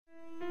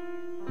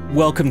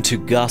Welcome to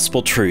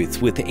Gospel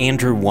Truth with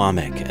Andrew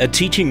Wommack, a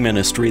teaching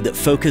ministry that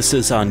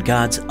focuses on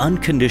God's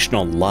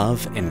unconditional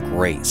love and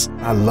grace.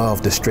 I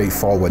love the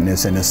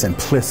straightforwardness and the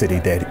simplicity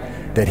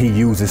that he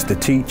uses to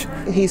teach.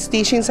 His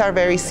teachings are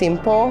very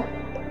simple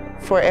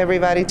for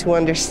everybody to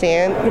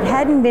understand. If it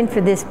hadn't been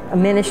for this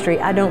ministry,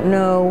 I don't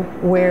know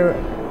where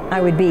I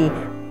would be.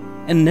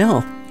 And now,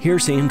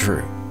 here's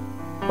Andrew.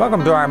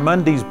 Welcome to our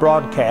Monday's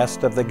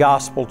broadcast of the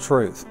Gospel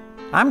Truth.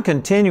 I'm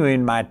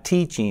continuing my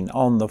teaching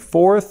on the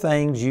 4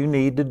 things you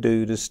need to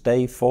do to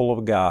stay full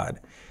of God.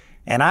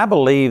 And I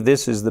believe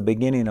this is the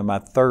beginning of my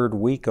 3rd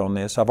week on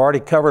this. I've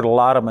already covered a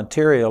lot of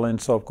material, and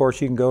so of course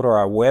you can go to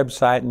our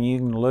website and you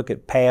can look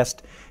at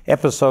past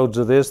episodes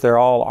of this. They're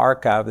all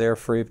archived there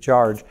free of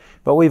charge.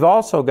 But we've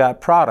also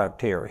got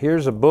product here.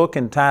 Here's a book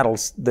entitled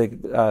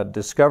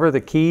Discover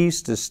the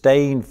Keys to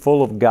Staying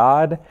Full of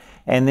God.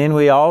 And then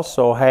we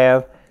also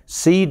have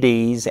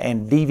CDs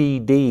and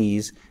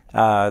DVDs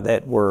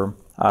that were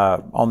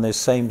on this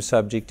same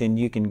subject, and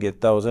you can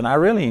get those. And I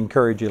really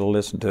encourage you to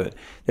listen to it.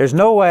 There's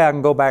no way I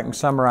can go back and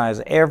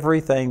summarize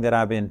everything that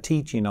I've been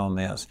teaching on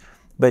this,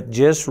 but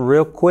just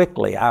real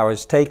quickly, I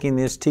was taking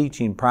this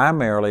teaching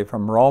primarily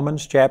from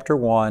Romans chapter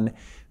 1,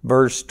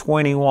 verse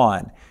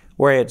 21,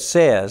 where it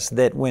says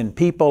that when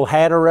people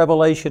had a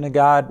revelation of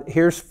God,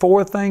 here's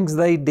 4 things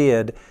they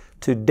did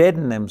to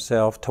deaden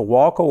themselves, to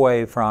walk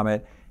away from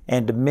it,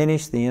 and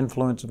diminish the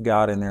influence of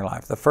God in their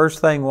life. The first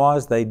thing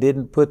was they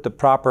didn't put the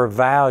proper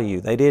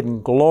value. They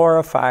didn't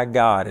glorify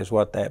God is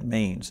what that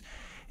means.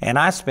 And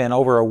I spent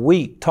over a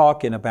week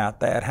talking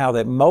about that, how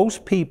that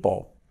most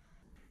people,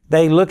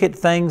 they look at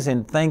things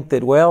and think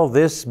that, well,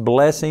 this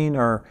blessing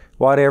or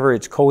whatever,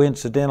 it's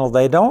coincidental.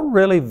 They don't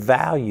really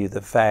value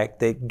the fact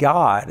that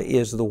God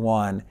is the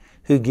one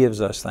who gives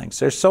us things.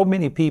 There's so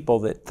many people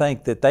that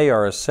think that they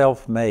are a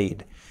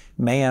self-made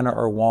man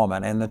or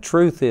woman. And the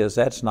truth is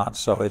that's not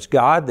so. It's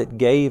God that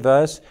gave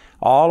us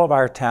all of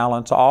our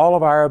talents, all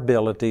of our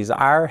abilities,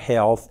 our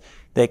health,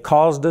 that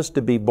caused us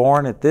to be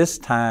born at this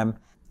time,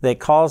 that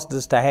caused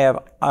us to have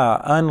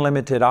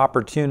unlimited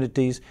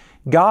opportunities.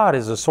 God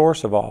is the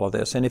source of all of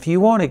this. And if you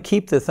want to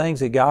keep the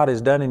things that God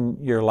has done in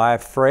your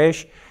life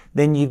fresh,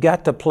 then you've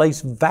got to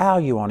place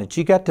value on it.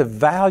 You've got to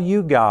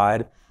value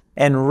God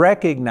and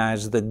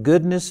recognize the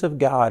goodness of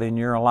God in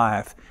your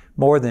life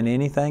more than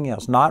anything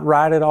else. Not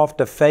write it off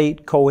to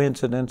fate,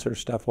 coincidence, or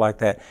stuff like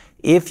that.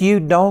 If you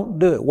don't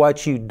do it,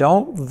 what you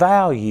don't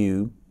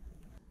value,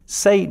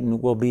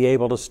 Satan will be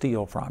able to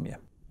steal from you.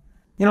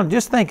 You know,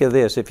 just think of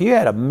this. If you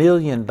had $1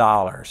 million,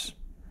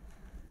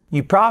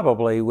 you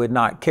probably would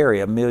not carry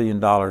 $1 million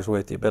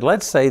with you. But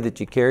let's say that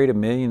you carried $1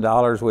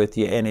 million with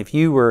you, and if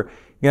you were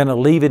going to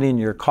leave it in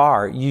your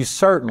car, you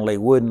certainly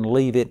wouldn't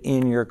leave it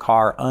in your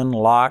car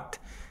unlocked.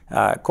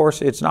 Of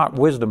course, it's not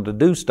wisdom to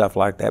do stuff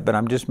like that, but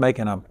I'm just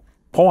making a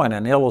point,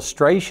 an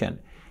illustration,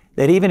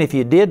 that even if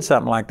you did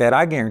something like that,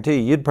 I guarantee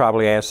you, you'd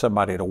probably ask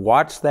somebody to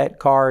watch that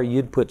car,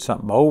 you'd put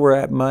something over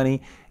that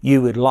money,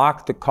 you would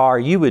lock the car,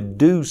 you would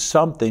do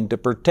something to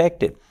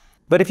protect it.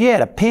 But if you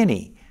had a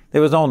penny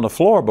that was on the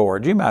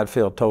floorboard, you might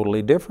feel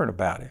totally different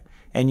about it,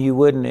 and you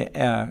wouldn't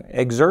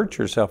exert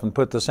yourself and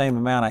put the same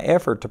amount of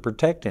effort to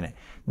protecting it.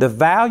 The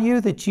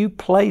value that you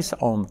place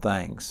on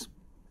things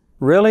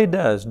really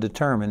does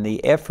determine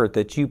the effort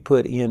that you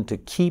put into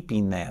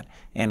keeping that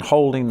and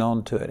holding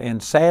on to it.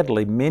 And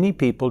sadly, many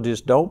people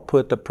just don't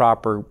put the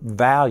proper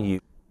value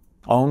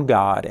on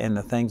God and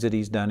the things that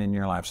He's done in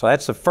your life. So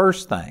that's the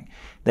first thing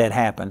that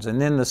happens.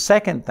 And then the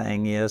second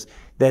thing is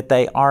that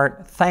they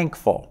aren't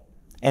thankful.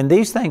 And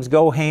these things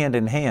go hand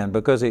in hand,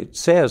 because it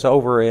says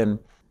over in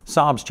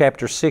Psalms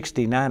chapter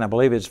 69, I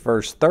believe it's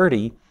verse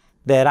 30,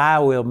 that I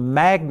will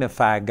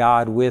magnify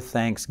God with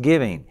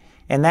thanksgiving.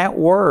 And that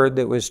word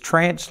that was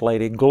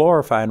translated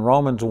glorify in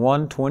Romans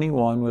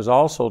 1:21 was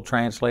also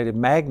translated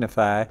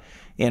magnify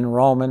in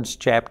Romans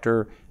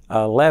chapter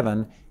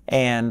 11.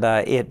 And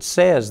it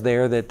says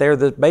there that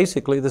they're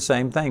basically the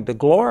same thing. To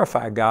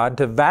glorify God,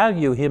 to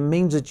value Him,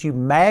 means that you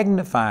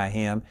magnify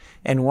Him.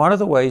 And one of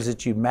the ways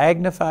that you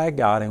magnify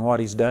God and what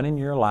He's done in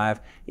your life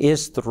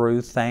is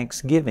through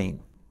thanksgiving.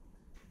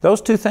 Those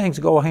 2 things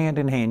go hand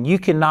in hand. You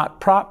cannot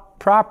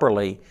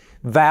properly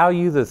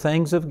value the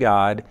things of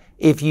God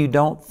if you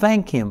don't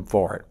thank Him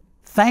for it.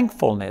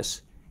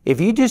 Thankfulness,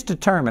 if you just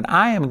determine,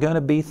 I am going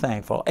to be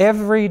thankful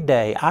every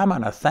day, I'm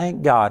going to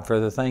thank God for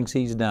the things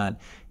He's done,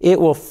 it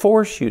will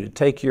force you to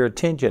take your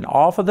attention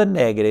off of the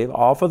negative,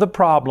 off of the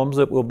problems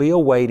that will be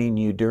awaiting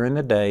you during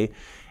the day,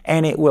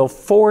 and it will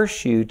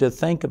force you to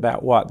think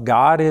about what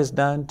God has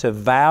done, to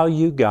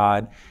value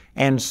God.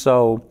 And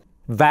so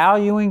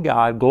valuing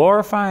God,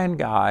 glorifying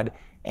God,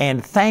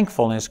 and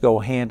thankfulness go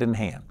hand in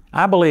hand.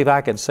 I believe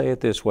I could say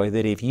it this way,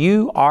 that if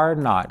you are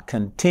not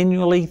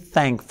continually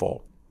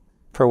thankful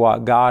for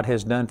what God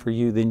has done for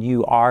you, then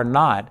you are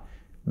not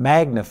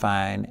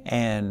magnifying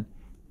and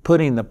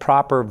putting the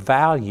proper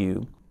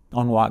value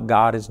on what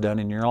God has done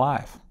in your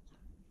life.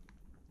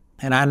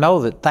 And I know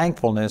that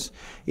thankfulness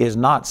is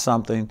not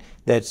something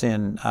that's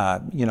in,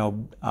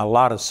 a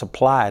lot of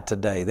supply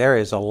today. There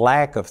is a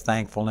lack of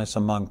thankfulness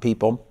among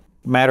people.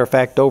 Matter of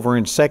fact, over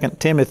in 2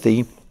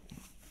 Timothy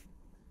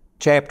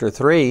chapter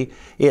 3,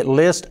 it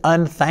lists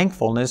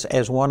unthankfulness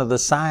as one of the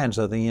signs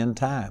of the end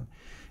time.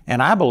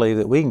 And I believe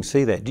that we can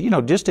see that. You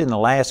know, just in the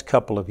last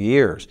couple of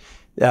years,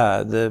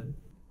 the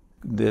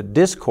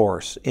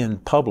discourse in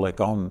public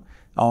on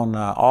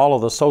all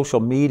of the social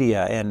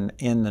media and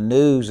in the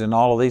news and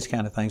all of these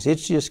kind of things,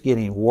 it's just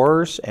getting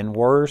worse and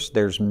worse.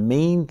 There's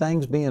mean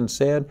things being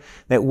said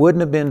that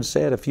wouldn't have been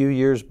said a few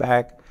years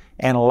back.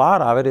 And a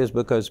lot of it is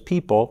because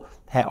people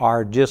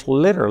are just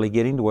literally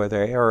getting to where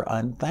they are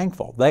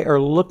unthankful. They are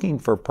looking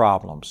for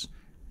problems.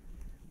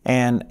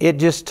 And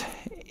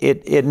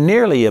it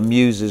nearly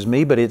amuses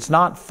me, but it's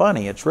not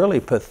funny. It's really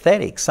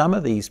pathetic. Some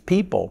of these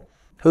people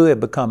who have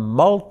become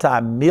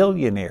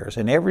multimillionaires,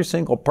 and every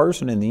single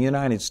person in the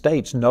United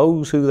States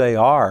knows who they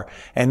are,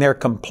 and they're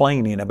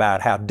complaining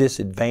about how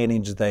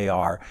disadvantaged they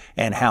are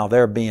and how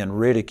they're being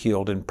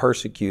ridiculed and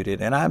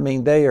persecuted. And I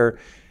mean,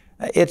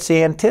 it's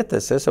the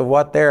antithesis of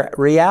what their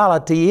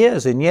reality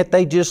is, and yet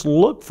they just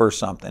look for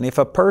something. If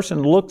a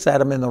person looks at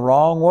them in the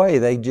wrong way,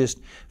 they just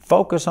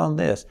focus on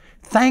this.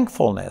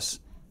 Thankfulness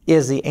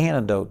is the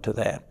antidote to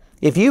that.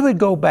 If you would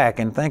go back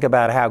and think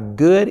about how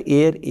good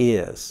it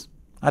is,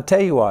 I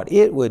tell you what,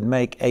 it would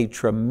make a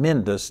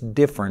tremendous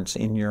difference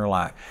in your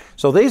life.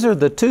 So these are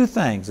the two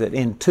things that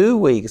in 2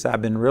 weeks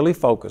I've been really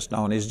focused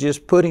on, is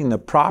just putting the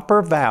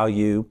proper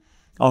value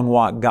on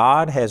what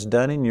God has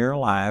done in your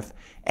life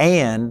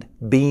and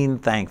being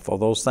thankful.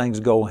 Those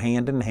things go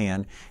hand in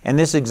hand. And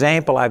this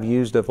example I've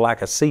used of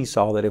like a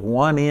seesaw, that if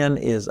one end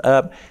is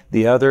up,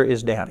 the other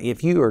is down.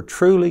 If you are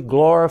truly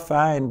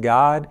glorifying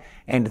God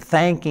and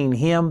thanking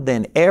Him,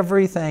 then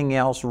everything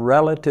else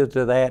relative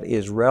to that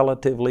is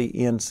relatively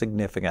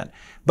insignificant.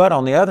 But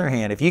on the other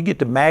hand, if you get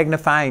to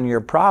magnifying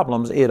your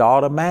problems, it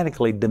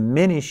automatically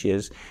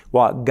diminishes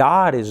what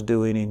God is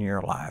doing in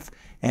your life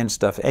and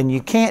stuff. And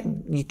you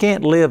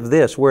can't live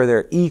this where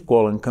they're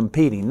equal and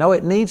competing. No,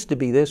 it needs to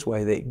be this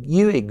way, that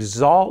you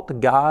exalt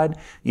God,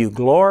 you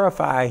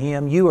glorify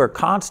Him, you are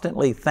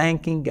constantly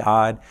thanking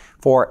God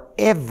for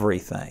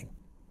everything.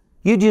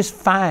 You just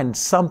find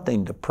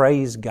something to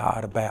praise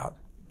God about.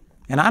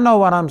 And I know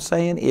what I'm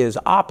saying is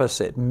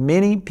opposite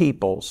many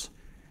people's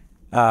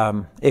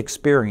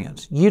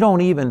experience. You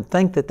don't even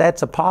think that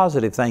that's a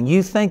positive thing.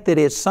 You think that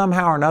it's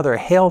somehow or another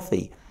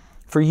healthy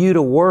for you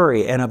to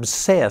worry and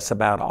obsess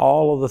about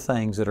all of the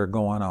things that are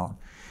going on.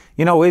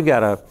 You know, we've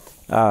got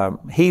a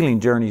Healing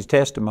Journeys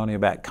testimony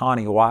about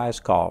Connie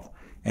Weiskopf,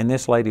 and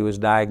this lady was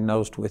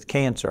diagnosed with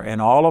cancer. And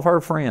all of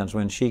her friends,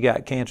 when she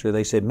got cancer,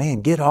 they said,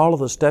 man, get all of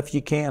the stuff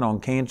you can on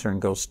cancer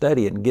and go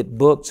study it and get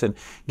books and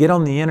get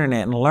on the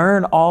internet and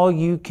learn all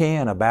you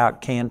can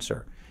about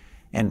cancer.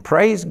 And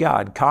praise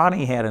God,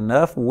 Connie had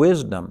enough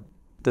wisdom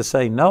to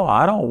say, no,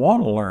 I don't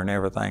want to learn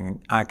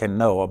everything I can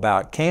know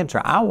about cancer.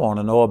 I want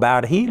to know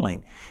about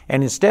healing.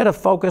 And instead of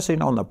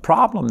focusing on the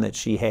problem that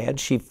she had,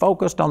 she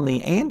focused on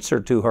the answer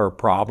to her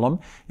problem.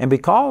 And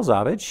because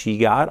of it, she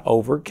got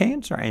over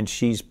cancer. And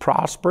she's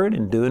prospered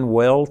and doing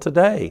well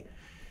today.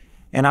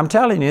 And I'm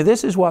telling you,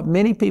 this is what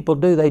many people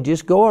do. They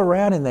just go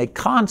around and they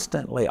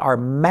constantly are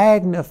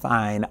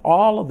magnifying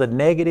all of the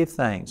negative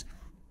things.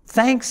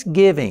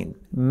 Thanksgiving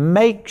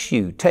makes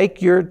you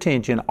take your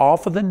attention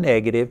off of the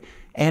negative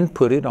and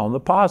put it on the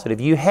positive.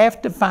 You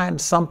have to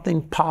find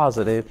something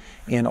positive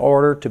in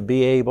order to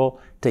be able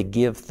to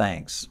give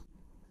thanks.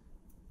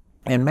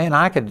 And man,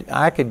 I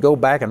could go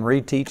back and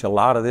reteach a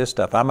lot of this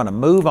stuff. I'm going to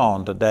move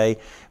on today,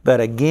 but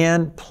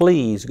again,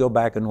 please go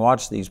back and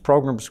watch these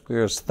programs,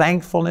 because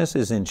thankfulness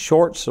is in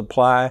short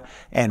supply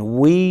and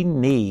we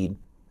need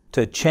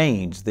to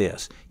change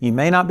this. You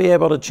may not be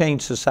able to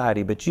change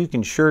society, but you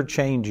can sure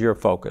change your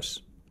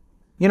focus.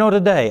 You know,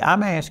 today,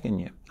 I'm asking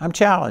you, I'm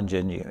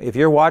challenging you, if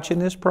you're watching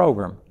this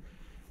program,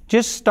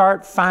 just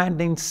start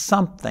finding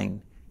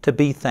something to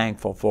be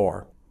thankful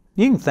for.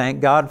 You can thank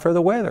God for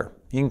the weather.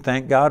 You can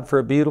thank God for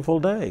a beautiful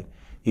day.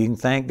 You can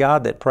thank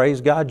God that, praise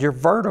God, you're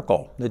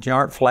vertical, that you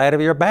aren't flat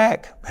of your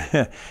back.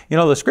 You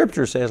know, the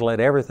Scripture says,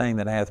 let everything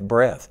that hath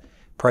breath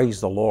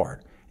praise the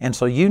Lord. And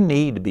so you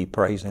need to be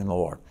praising the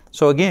Lord.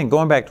 So again,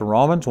 going back to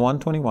Romans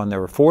 1:21, there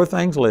were 4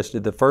 things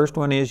listed. The first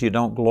one is you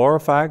don't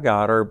glorify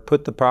God or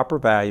put the proper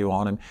value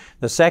on Him.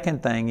 The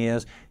second thing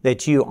is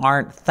that you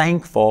aren't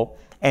thankful.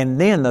 And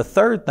then the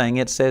third thing,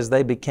 it says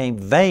they became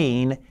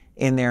vain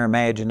in their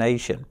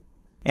imagination.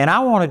 And I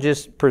want to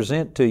just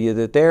present to you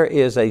that there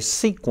is a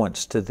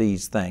sequence to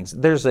these things.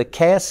 There's a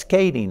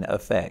cascading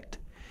effect.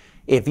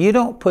 If you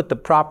don't put the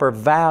proper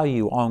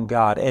value on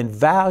God and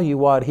value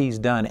what He's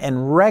done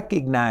and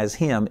recognize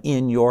Him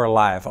in your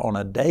life on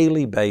a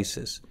daily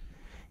basis,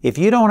 if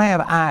you don't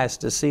have eyes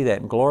to see that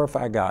and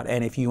glorify God,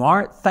 and if you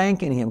aren't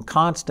thanking Him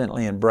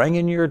constantly and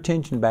bringing your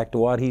attention back to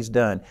what He's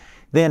done,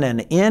 then an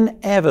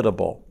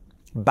inevitable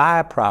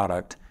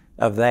byproduct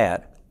of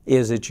that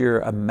is that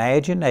your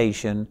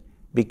imagination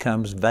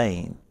becomes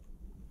vain.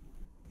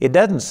 It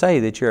doesn't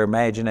say that your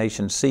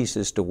imagination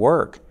ceases to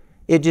work.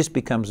 It just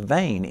becomes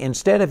vain.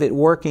 Instead of it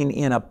working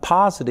in a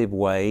positive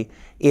way,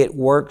 it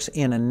works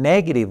in a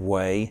negative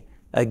way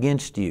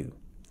against you.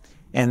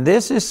 And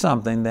this is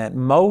something that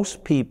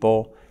most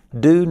people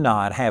do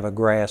not have a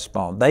grasp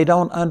on. They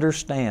don't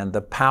understand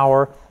the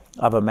power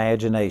of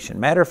imagination.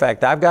 Matter of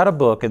fact, I've got a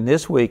book, and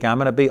this week I'm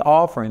going to be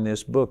offering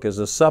this book as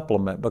a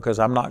supplement because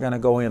I'm not going to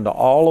go into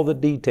all of the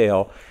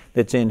detail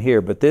that's in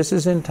here. But this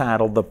is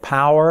entitled The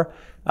Power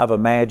of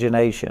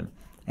Imagination.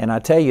 And I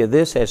tell you,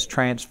 this has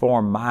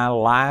transformed my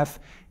life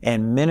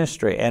and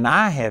ministry. And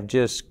I have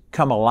just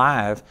come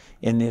alive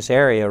in this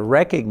area,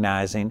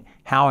 recognizing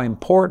how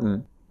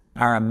important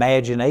our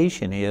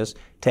imagination is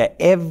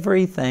to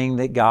everything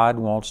that God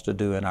wants to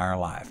do in our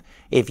life.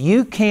 If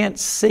you can't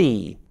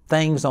see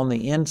things on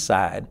the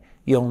inside,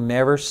 you'll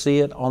never see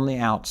it on the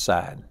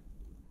outside.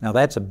 Now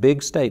that's a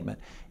big statement.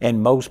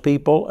 And most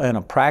people in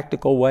a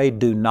practical way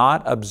do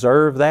not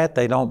observe that.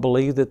 They don't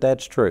believe that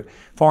that's true.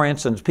 For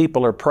instance,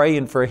 people are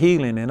praying for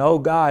healing and, oh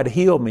God,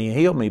 heal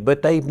me,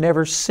 but they've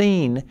never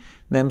seen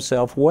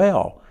themselves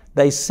well.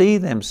 They see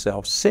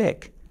themselves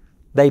sick.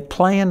 They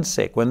plan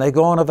sick. When they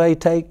go on a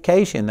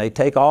vacation, they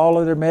take all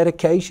of their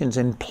medications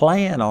and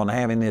plan on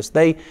having this.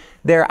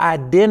 Their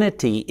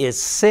identity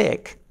is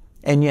sick,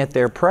 and yet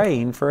they're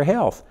praying for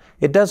health.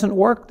 It doesn't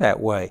work that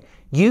way.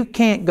 You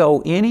can't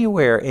go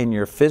anywhere in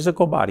your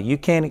physical body. You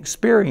can't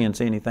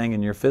experience anything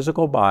in your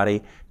physical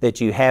body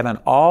that you haven't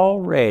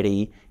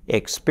already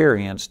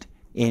experienced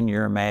in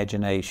your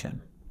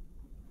imagination.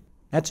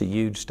 That's a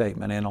huge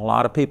statement, and a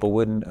lot of people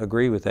wouldn't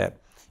agree with that.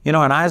 You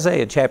know, in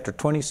Isaiah chapter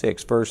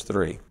 26, verse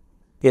 3,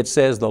 it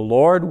says, "The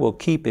Lord will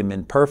keep him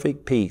in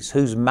perfect peace,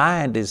 whose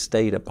mind is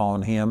stayed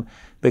upon him,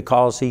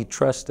 because he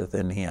trusteth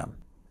in him."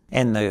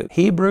 And the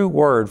Hebrew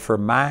word for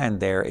mind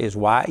there is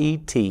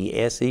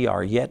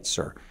Y-E-T-S-E-R,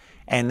 yetzer.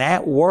 And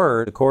that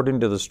word, according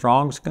to the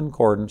Strong's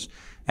Concordance,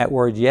 that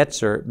word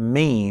yetzer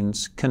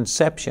means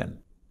conception.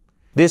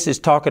 This is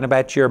talking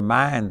about your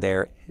mind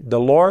there. The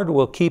Lord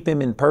will keep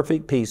him in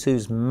perfect peace,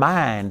 whose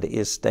mind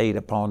is stayed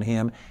upon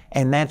him,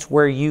 and that's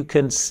where you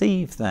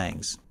conceive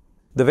things.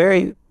 The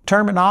very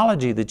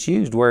terminology that's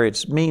used where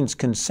it means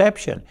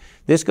conception,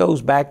 this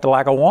goes back to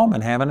like a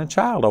woman having a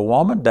child. A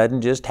woman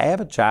doesn't just have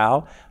a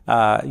child,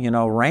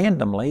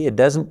 randomly. It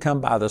doesn't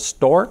come by the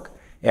stork.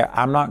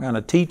 I'm not going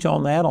to teach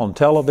on that on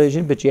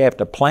television, but you have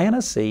to plant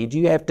a seed.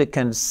 You have to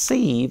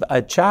conceive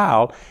a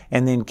child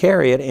and then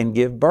carry it and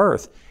give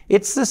birth.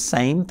 It's the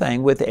same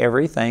thing with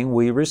everything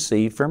we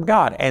receive from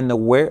God. And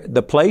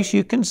the place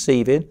you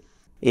conceive it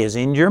is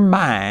in your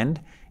mind.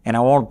 And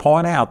I want to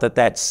point out that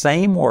that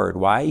same word,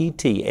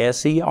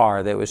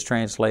 Y-E-T-S-E-R, that was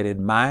translated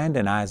mind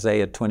in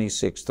Isaiah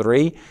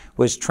 26:3,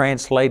 was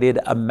translated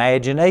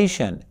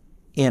imagination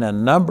in a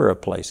number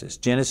of places.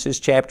 Genesis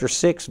chapter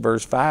 6,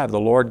 verse 5, the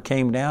Lord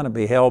came down and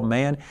beheld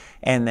man,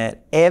 and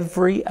that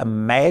every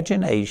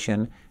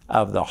imagination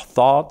of the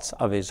thoughts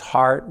of his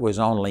heart was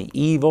only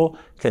evil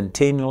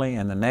continually.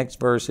 And the next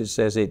verse it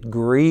says, it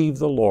grieved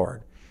the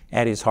Lord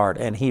at his heart,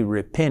 and he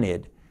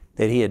repented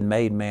that he had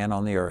made man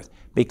on the earth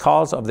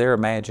because of their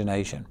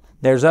imagination.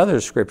 There's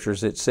other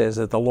scriptures that says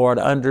that the Lord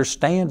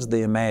understands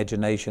the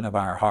imagination of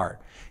our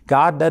heart.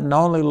 God doesn't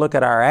only look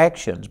at our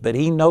actions, but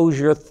He knows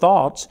your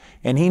thoughts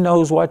and He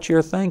knows what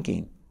you're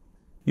thinking.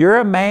 Your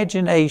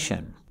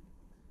imagination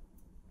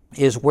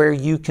is where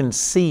you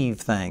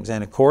conceive things.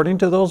 And according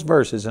to those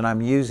verses that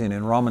I'm using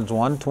in Romans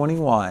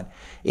 1:21,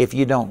 if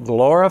you don't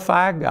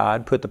glorify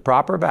God, put the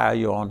proper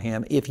value on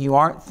Him, if you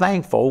aren't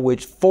thankful,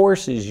 which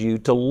forces you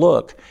to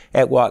look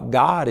at what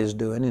God is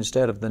doing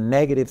instead of the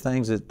negative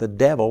things that the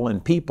devil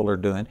and people are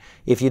doing,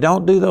 if you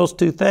don't do those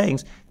two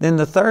things, then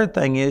the third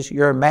thing is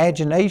your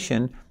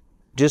imagination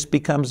just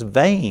becomes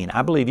vain.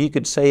 I believe you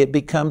could say it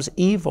becomes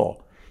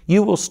evil.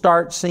 You will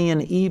start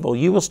seeing evil.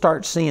 You will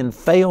start seeing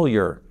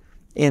failure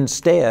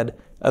instead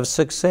of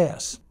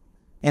success.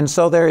 And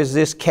so there is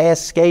this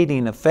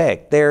cascading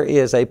effect. There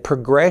is a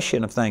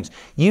progression of things.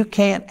 You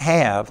can't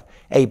have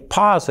a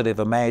positive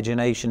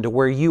imagination to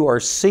where you are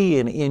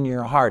seeing in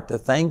your heart the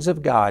things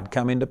of God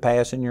coming to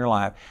pass in your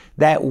life.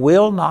 That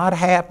will not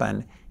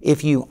happen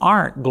if you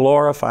aren't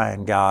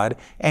glorifying God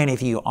and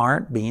if you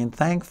aren't being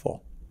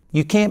thankful.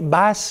 You can't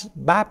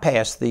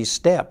bypass these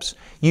steps.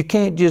 You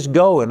can't just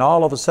go and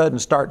all of a sudden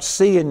start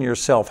seeing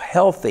yourself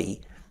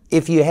healthy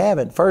if you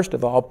haven't, first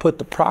of all, put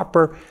the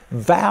proper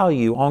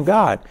value on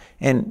God.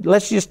 And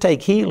let's just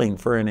take healing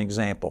for an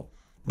example.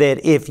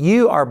 That if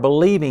you are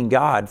believing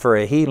God for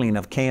a healing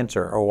of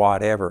cancer or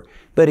whatever,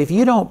 but if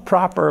you don't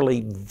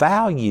properly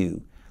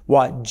value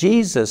what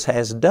Jesus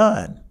has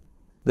done,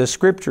 the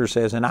Scripture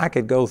says, and I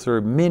could go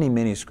through many,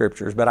 many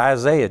Scriptures, but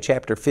Isaiah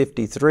chapter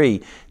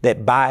 53,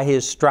 that by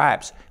His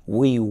stripes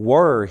we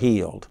were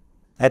healed.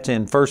 That's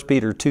in 1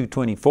 Peter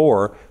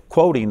 2:24,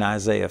 quoting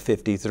Isaiah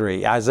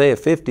 53. Isaiah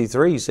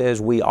 53 says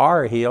we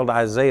are healed.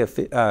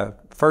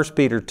 1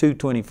 Peter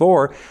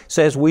 2:24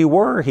 says we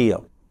were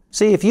healed.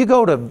 See, if you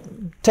go to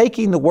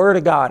taking the Word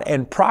of God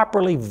and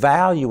properly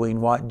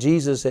valuing what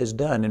Jesus has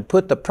done and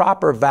put the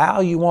proper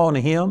value on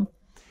Him,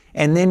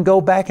 and then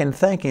go back and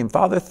thank Him.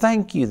 Father,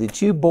 thank You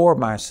that You bore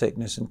my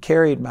sickness and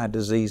carried my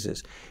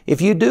diseases.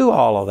 If you do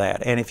all of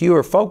that, and if you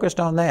are focused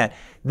on that,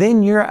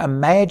 then your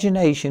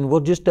imagination will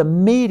just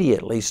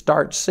immediately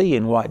start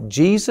seeing what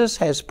Jesus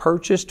has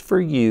purchased for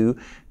you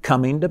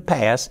coming to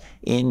pass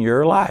in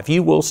your life.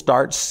 You will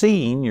start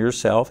seeing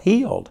yourself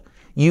healed.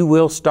 You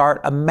will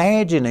start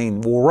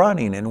imagining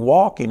running and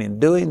walking and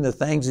doing the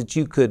things that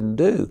you couldn't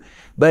do.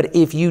 But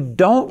if you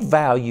don't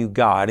value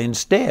God,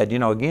 instead,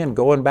 again,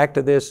 going back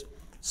to this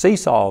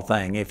seesaw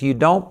thing, if you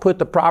don't put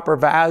the proper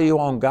value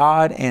on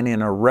God and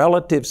in a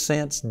relative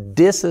sense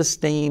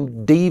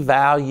disesteem,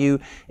 devalue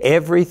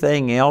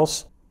everything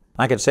else,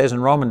 like it says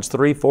in Romans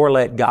 3:4,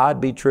 let God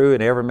be true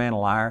and every man a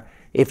liar.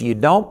 If you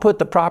don't put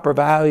the proper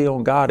value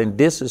on God and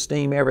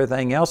disesteem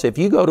everything else, if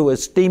you go to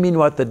esteeming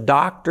what the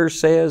doctor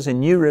says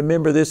and you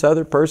remember this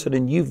other person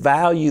and you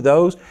value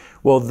those,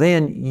 well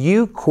then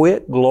you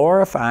quit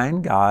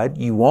glorifying God.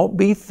 You won't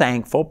be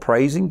thankful,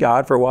 praising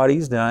God for what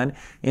He's done.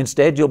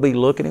 Instead, you'll be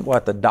looking at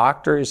what the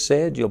doctor has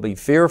said. You'll be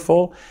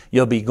fearful.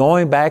 You'll be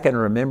going back and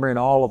remembering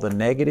all of the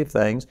negative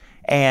things,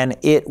 and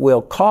it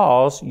will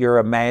cause your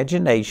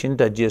imagination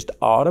to just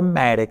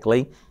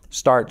automatically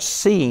start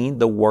seeing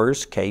the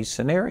worst case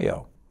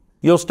scenario.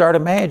 You'll start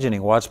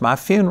imagining, what's my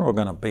funeral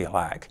going to be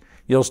like?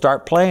 You'll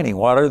start planning,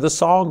 what are the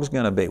songs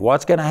going to be?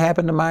 What's going to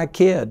happen to my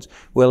kids?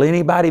 Will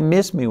anybody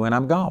miss me when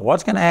I'm gone?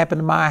 What's going to happen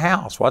to my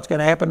house? What's going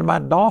to happen to my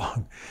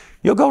dog?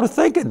 You'll go to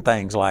thinking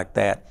things like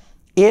that.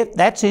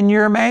 That's in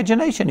your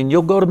imagination, and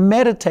you'll go to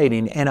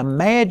meditating and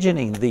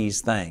imagining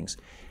these things.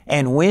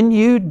 And when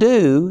you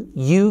do,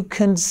 you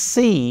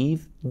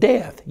conceive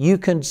death. You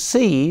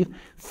conceive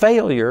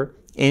failure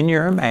in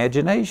your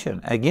imagination.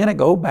 Again, I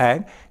go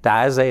back to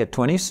Isaiah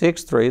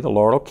 26:3, the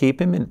Lord will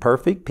keep him in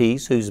perfect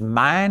peace, whose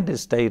mind is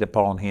stayed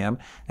upon Him.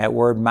 That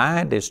word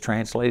mind is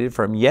translated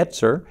from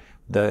yetzer,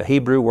 the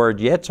Hebrew word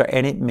yetzer,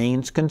 and it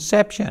means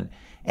conception.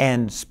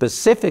 And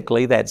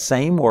specifically, that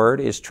same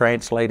word is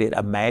translated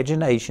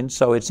imagination.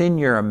 So it's in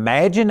your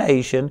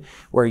imagination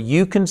where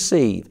you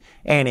conceive.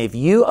 And if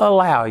you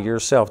allow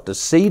yourself to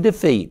see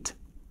defeat,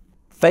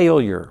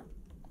 failure,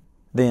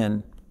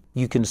 then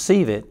you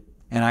conceive it,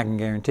 and I can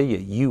guarantee you,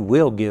 you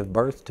will give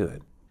birth to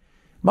it.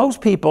 Most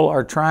people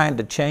are trying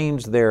to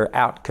change their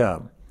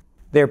outcome.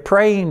 They're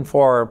praying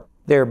for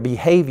their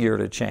behavior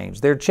to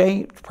change. They're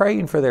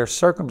praying for their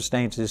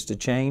circumstances to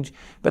change,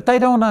 but they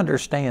don't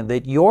understand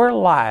that your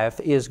life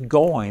is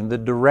going the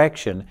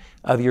direction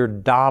of your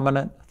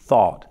dominant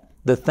thought,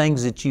 the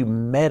things that you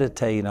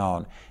meditate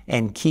on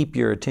and keep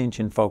your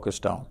attention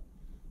focused on.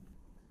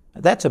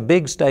 That's a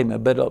big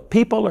statement, but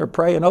people are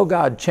praying, oh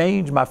God,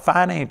 change my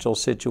financial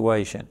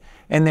situation.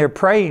 And they're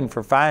praying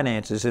for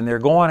finances, and they're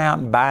going out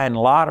and buying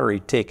lottery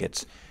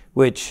tickets,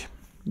 which,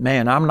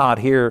 man, I'm not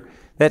here.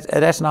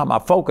 That's not my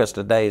focus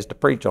today, is to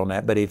preach on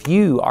that. But if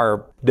you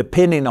are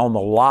depending on the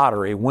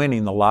lottery,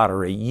 winning the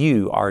lottery,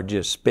 you are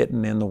just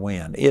spitting in the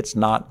wind. It's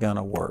not going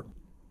to work.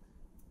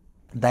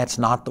 That's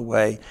not the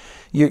way.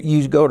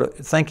 You go to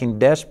thinking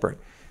desperate.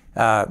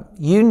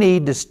 You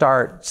need to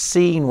start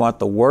seeing what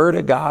the Word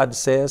of God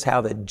says, how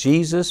that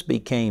Jesus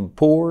became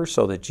poor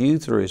so that you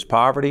through His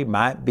poverty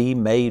might be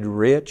made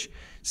rich.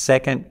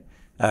 2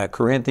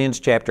 Corinthians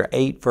chapter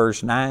 8,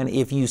 verse 9.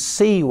 If you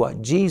see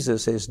what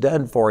Jesus has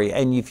done for you,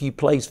 and if you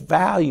place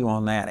value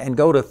on that and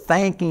go to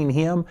thanking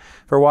Him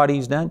for what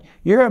He's done,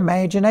 your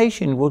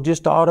imagination will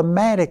just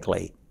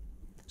automatically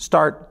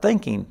start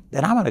thinking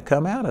that I'm going to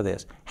come out of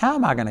this. How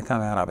am I going to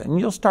come out of it? And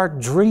you'll start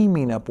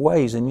dreaming up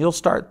ways, and you'll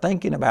start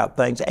thinking about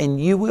things,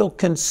 and you will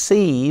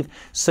conceive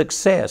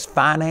success,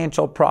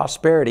 financial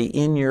prosperity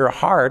in your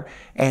heart.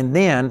 And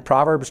then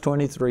Proverbs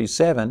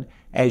 23:7,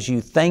 as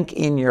you think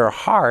in your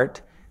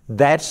heart,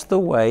 that's the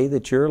way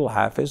that your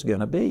life is going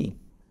to be.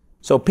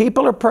 So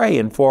people are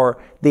praying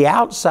for the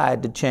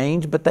outside to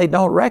change, but they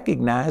don't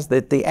recognize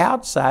that the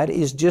outside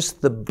is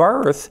just the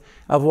birth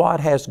of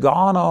what has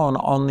gone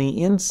on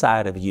the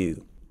inside of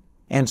you,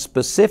 and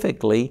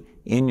specifically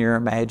in your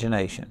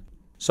imagination.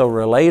 So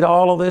relate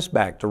all of this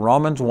back to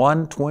Romans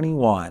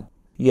 1:21.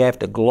 You have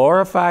to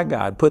glorify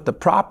God, put the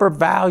proper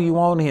value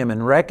on Him,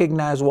 and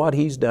recognize what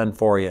He's done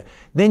for you.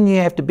 Then you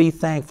have to be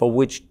thankful,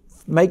 which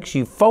makes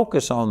you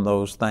focus on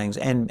those things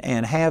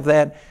and have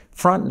that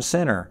front and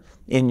center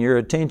in your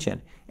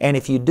attention. And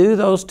if you do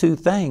those two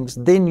things,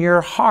 then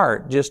your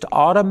heart just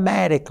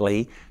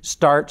automatically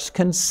starts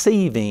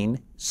conceiving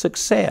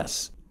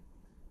success,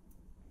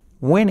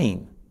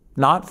 winning,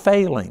 not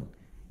failing.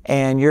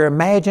 And your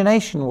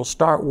imagination will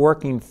start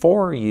working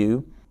for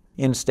you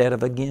instead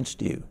of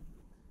against you.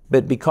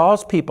 But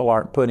because people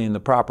aren't putting the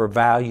proper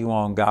value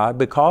on God,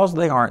 because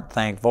they aren't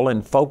thankful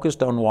and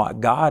focused on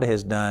what God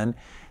has done,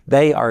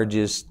 they are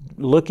just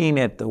looking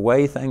at the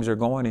way things are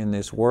going in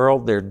this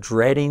world. They're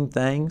dreading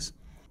things.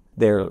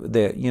 They're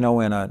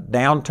when a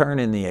downturn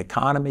in the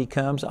economy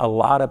comes, a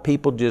lot of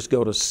people just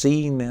go to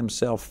seeing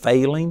themselves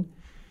failing.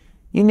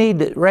 You need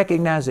to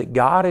recognize that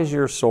God is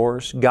your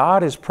source.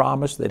 God has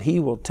promised that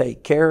He will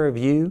take care of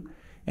you.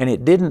 And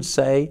it didn't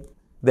say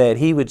that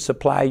He would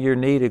supply your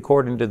need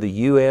according to the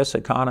U.S.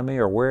 economy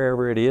or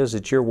wherever it is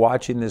that you're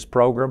watching this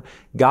program.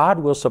 God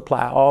will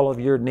supply all of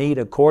your need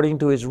according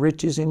to His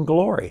riches in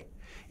glory.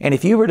 And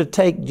if you were to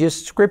take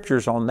just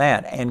scriptures on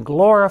that and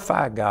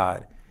glorify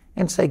God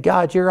and say,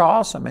 God, you're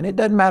awesome. And it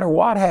doesn't matter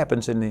what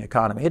happens in the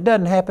economy. It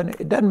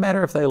doesn't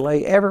matter if they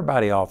lay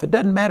everybody off. It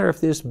doesn't matter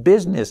if this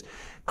business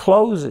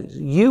closes.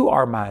 You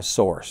are my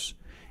source.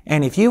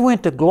 And if you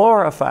went to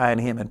glorifying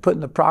Him and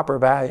putting the proper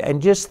value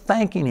and just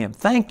thanking Him,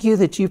 thank you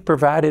that you've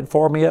provided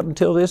for me up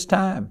until this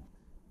time.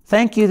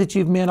 Thank you that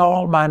you've met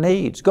all my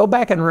needs. Go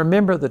back and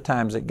remember the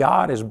times that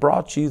God has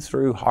brought you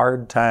through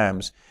hard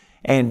times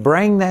and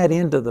bring that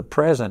into the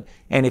present.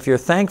 And if you're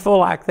thankful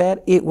like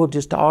that, it will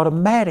just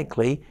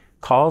automatically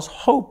cause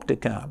hope to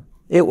come.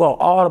 It will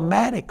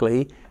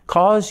automatically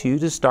cause you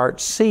to start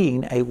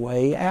seeing a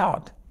way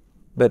out.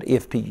 But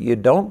if you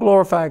don't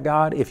glorify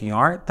God, if you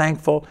aren't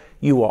thankful,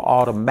 you will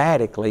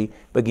automatically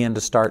begin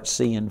to start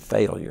seeing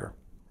failure.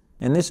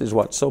 And this is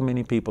what so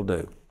many people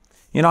do.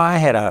 You know, I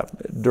had a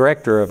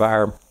director of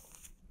our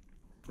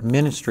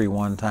ministry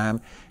one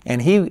time,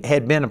 and he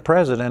had been a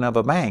president of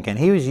a bank, and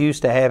he was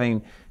used to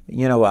having,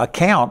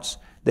 accounts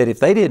that if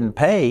they didn't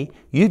pay,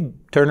 you'd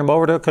turn them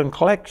over to a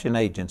collection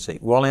agency.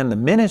 Well, in the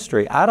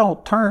ministry, I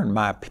don't turn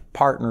my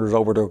partners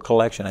over to a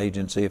collection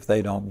agency if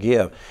they don't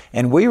give.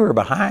 And we were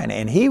behind,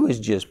 and he was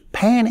just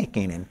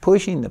panicking and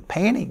pushing the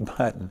panic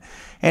button.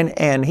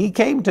 And he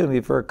came to me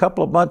for a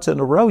couple of months in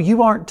a row,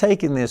 you aren't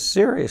taking this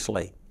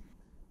seriously.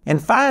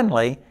 And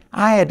finally,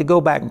 I had to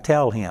go back and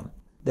tell him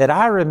that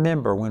I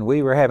remember when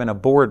we were having a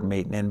board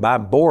meeting, and my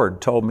board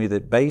told me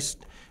that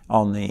based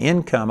on the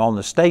income, on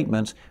the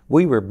statements,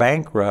 we were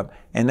bankrupt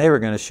and they were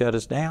going to shut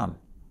us down.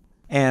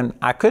 And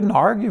I couldn't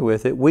argue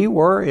with it. We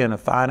were in a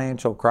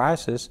financial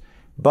crisis,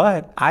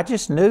 but I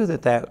just knew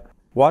that that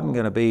wasn't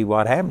going to be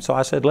what happened. So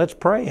I said, let's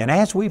pray. And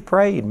as we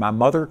prayed, my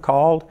mother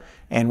called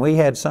and we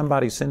had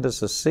somebody send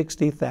us a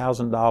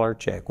 $60,000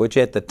 check, which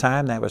at the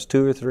time, that was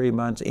 2 or 3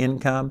 months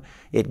income.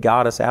 It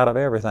got us out of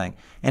everything.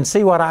 And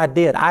see what I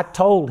did? I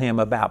told him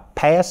about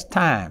past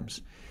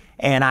times,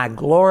 and I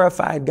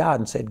glorified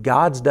God and said,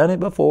 God's done it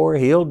before,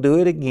 He'll do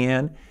it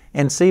again.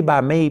 And see, by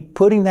me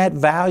putting that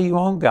value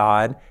on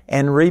God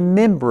and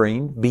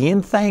remembering,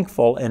 being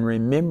thankful and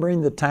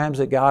remembering the times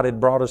that God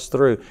had brought us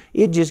through,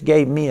 it just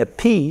gave me a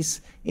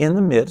peace in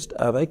the midst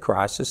of a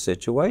crisis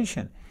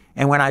situation.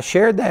 And when I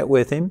shared that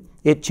with him,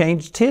 it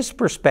changed his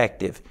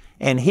perspective.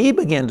 And he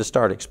began to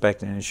start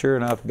expecting. And sure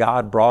enough,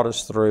 God brought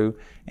us through,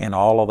 and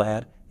all of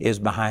that is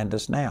behind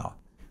us now.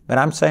 But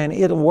I'm saying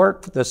it'll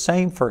work the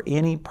same for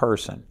any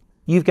person.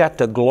 You've got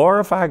to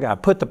glorify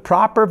God, put the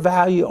proper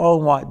value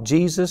on what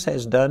Jesus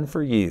has done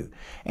for you,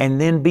 and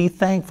then be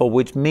thankful,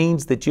 which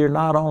means that you're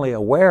not only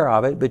aware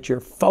of it, but you're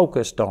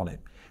focused on it.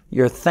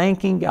 You're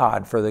thanking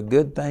God for the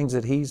good things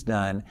that He's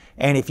done.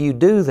 And if you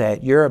do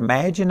that, your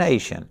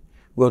imagination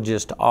will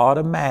just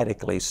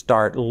automatically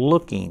start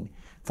looking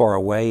for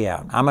a way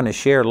out. I'm going to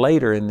share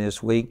later in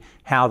this week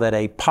how that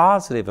a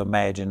positive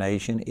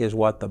imagination is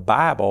what the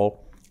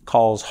Bible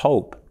calls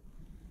hope.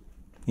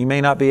 You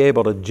may not be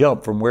able to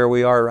jump from where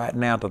we are right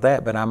now to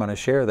that, but I'm going to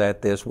share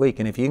that this week.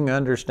 And if you can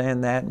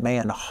understand that,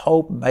 man,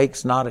 hope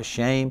makes not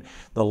ashamed.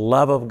 The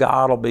love of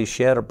God will be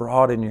shed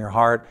abroad in your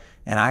heart,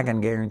 and I can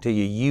guarantee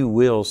you, you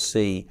will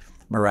see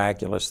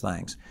miraculous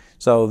things.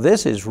 So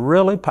this is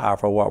really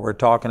powerful, what we're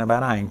talking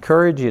about. I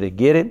encourage you to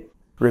get it.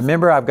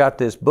 Remember, I've got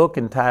this book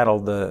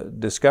entitled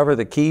Discover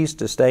the Keys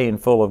to Staying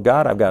Full of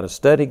God. I've got a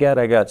study guide.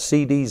 I got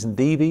CDs and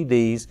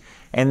DVDs.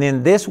 And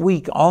then this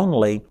week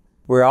only,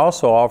 we're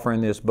also offering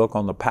this book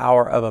on the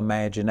power of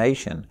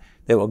imagination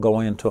that will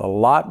go into a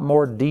lot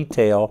more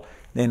detail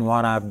than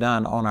what I've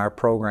done on our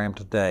program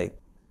today.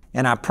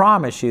 And I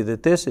promise you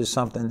that this is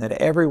something that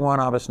every one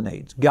of us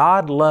needs.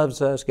 God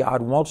loves us.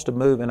 God wants to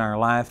move in our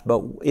life,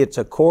 but it's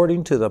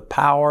according to the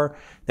power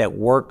that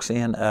works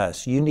in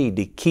us. You need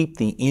to keep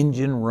the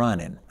engine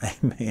running,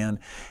 amen,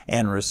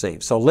 and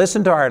receive. So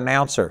listen to our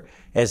announcer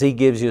as he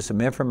gives you some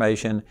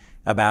information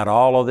about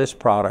all of this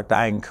product.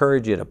 I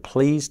encourage you to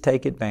please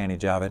take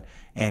advantage of it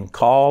and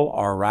call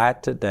or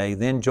write today.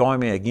 Then join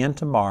me again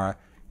tomorrow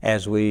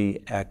as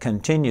we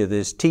continue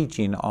this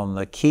teaching on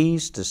the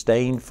keys to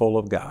staying full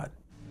of God.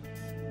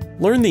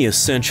 Learn the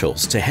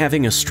essentials to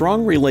having a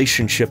strong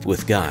relationship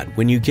with God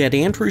when you get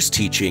Andrew's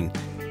teaching,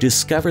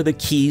 Discover the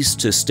Keys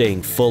to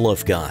Staying Full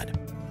of God.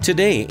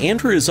 Today,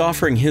 Andrew is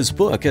offering his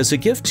book as a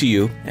gift to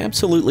you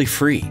absolutely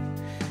free.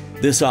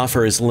 This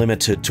offer is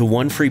limited to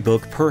one free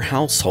book per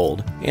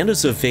household and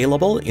is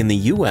available in the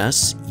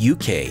US,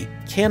 UK,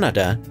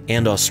 Canada,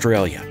 and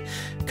Australia.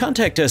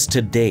 Contact us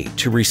today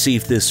to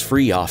receive this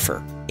free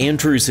offer.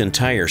 Andrew's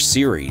entire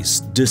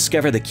series,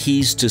 Discover the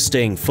Keys to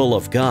Staying Full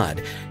of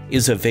God,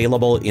 is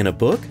available in a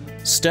book,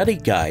 study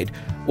guide,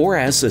 or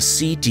as a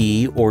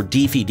CD or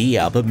DVD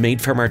album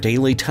made from our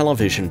daily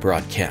television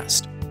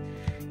broadcast.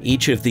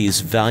 Each of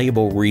these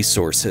valuable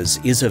resources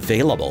is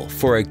available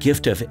for a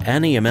gift of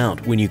any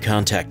amount when you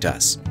contact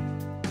us.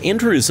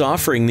 Andrew is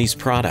offering these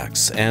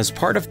products as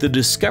part of the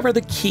Discover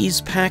the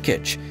Keys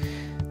package.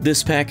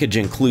 This package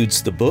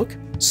includes the book,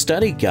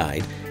 study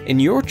guide,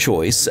 and your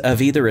choice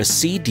of either a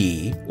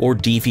CD or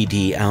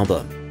DVD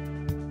album.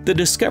 The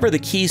Discover the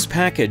Keys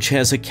package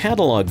has a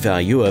catalog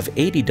value of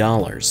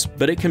 $80,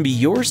 but it can be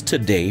yours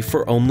today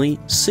for only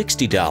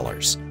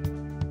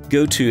 $60.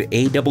 Go to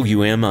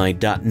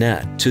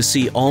awmi.net to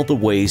see all the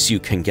ways you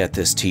can get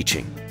this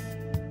teaching.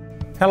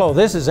 Hello,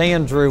 this is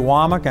Andrew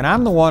Wommack, and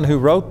I'm the one who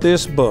wrote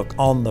this book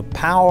on the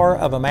power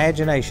of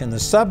imagination. The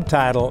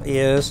subtitle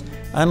is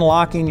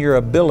Unlocking Your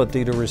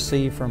Ability to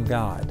Receive from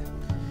God.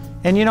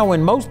 And you know,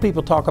 when most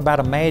people talk about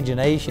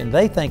imagination,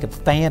 they think of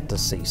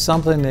fantasy,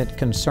 something that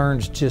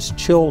concerns just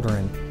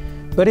children.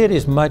 But it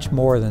is much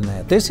more than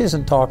that. This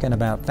isn't talking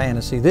about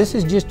fantasy. This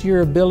is just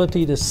your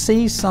ability to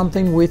see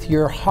something with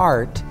your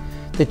heart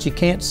that you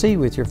can't see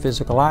with your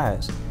physical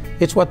eyes.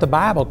 It's what the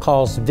Bible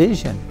calls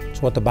vision.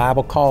 It's what the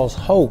Bible calls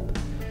hope.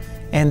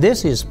 And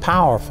this is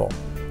powerful.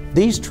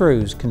 These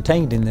truths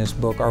contained in this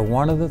book are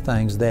one of the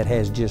things that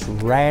has just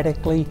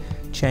radically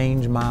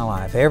changed my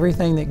life.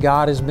 Everything that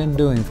God has been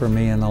doing for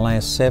me in the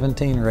last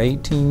 17 or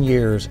 18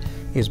 years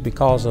is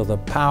because of the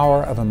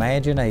power of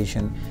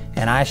imagination.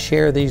 And I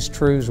share these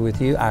truths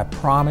with you. I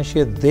promise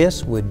you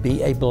this would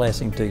be a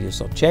blessing to you.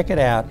 So check it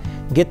out.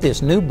 Get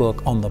this new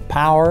book on the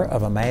power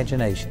of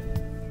imagination.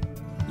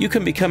 You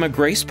can become a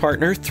Grace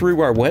Partner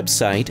through our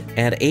website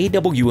at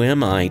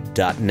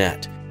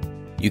awmi.net.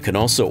 You can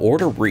also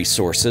order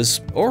resources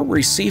or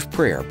receive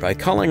prayer by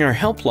calling our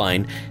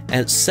helpline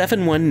at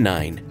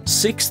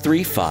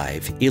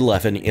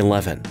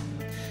 719-635-1111.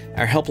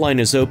 Our helpline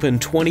is open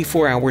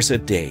 24 hours a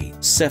day,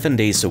 7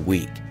 days a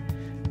week.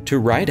 To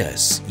write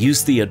us,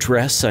 use the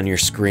address on your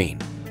screen.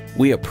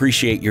 We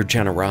appreciate your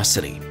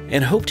generosity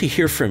and hope to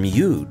hear from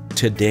you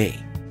today.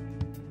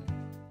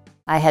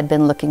 I had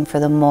been looking for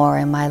the more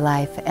in my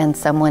life, and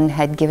someone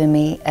had given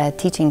me a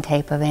teaching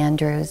tape of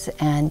Andrew's,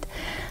 and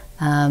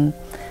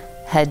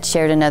had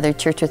shared another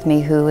church with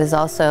me who was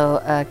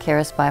also a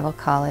Charis Bible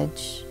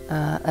College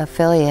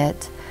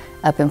affiliate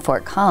up in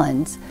Fort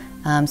Collins.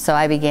 So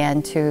I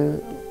began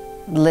to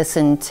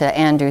listen to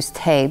Andrew's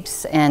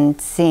tapes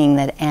and seeing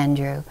that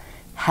Andrew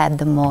had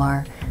the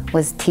more,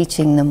 was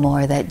teaching the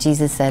more that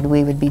Jesus said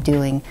we would be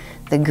doing,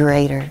 the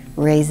greater,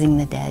 raising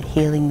the dead,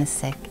 healing the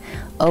sick,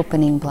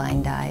 opening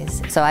blind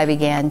eyes. So I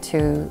began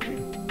to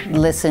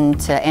listen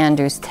to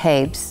Andrew's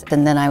tapes,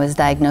 and then I was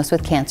diagnosed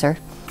with cancer.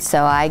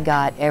 So I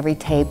got every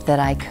tape that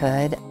I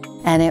could,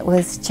 and it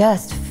was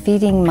just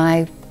feeding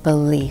my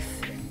belief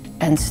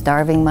and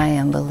starving my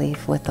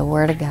unbelief with the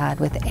Word of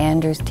God, with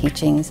Andrew's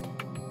teachings.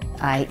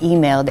 I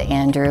emailed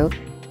Andrew.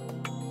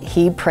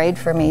 He prayed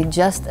for me,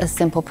 just a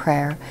simple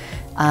prayer,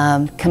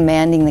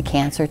 commanding the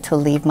cancer to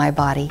leave my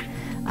body.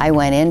 I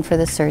went in for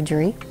the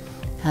surgery.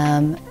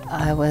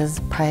 I was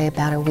probably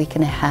about a week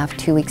and a half,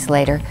 2 weeks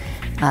later.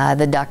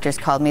 The doctors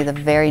called me the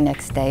very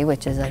next day,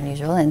 which is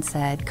unusual, and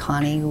said,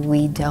 "Connie,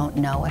 we don't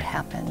know what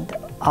happened.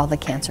 All the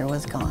cancer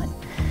was gone."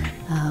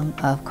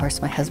 Of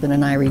course, my husband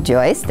and I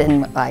rejoiced,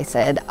 and I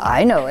said,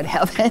 "I know what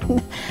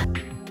happened."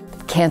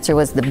 Cancer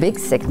was the big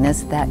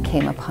sickness that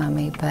came upon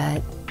me,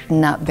 but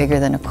not bigger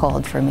than a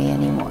cold for me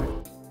anymore.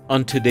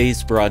 On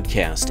today's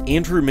broadcast,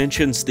 Andrew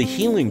mentions the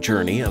healing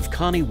journey of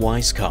Connie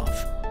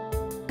Weiskopf.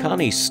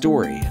 Connie's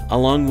story,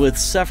 along with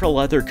several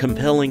other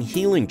compelling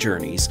healing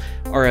journeys,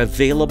 are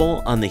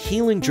available on the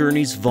Healing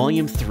Journeys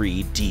Volume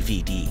 3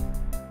 DVD.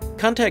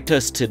 Contact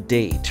us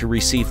today to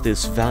receive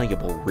this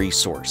valuable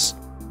resource.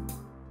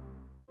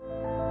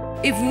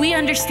 If we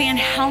understand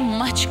how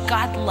much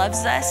God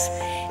loves us,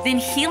 then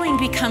healing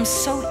becomes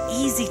so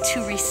easy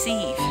to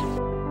receive.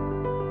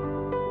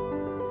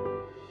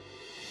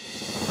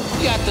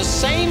 You got the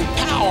same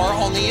power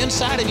on the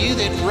inside of you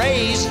that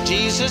raised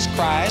Jesus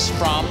Christ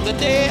from the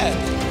dead.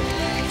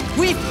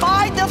 We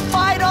fight the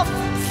fight of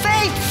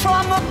faith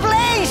from a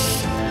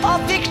place of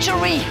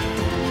victory.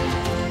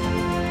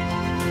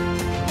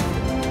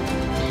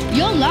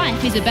 Your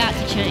life is about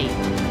to change.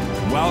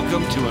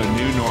 Welcome to a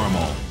new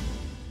normal.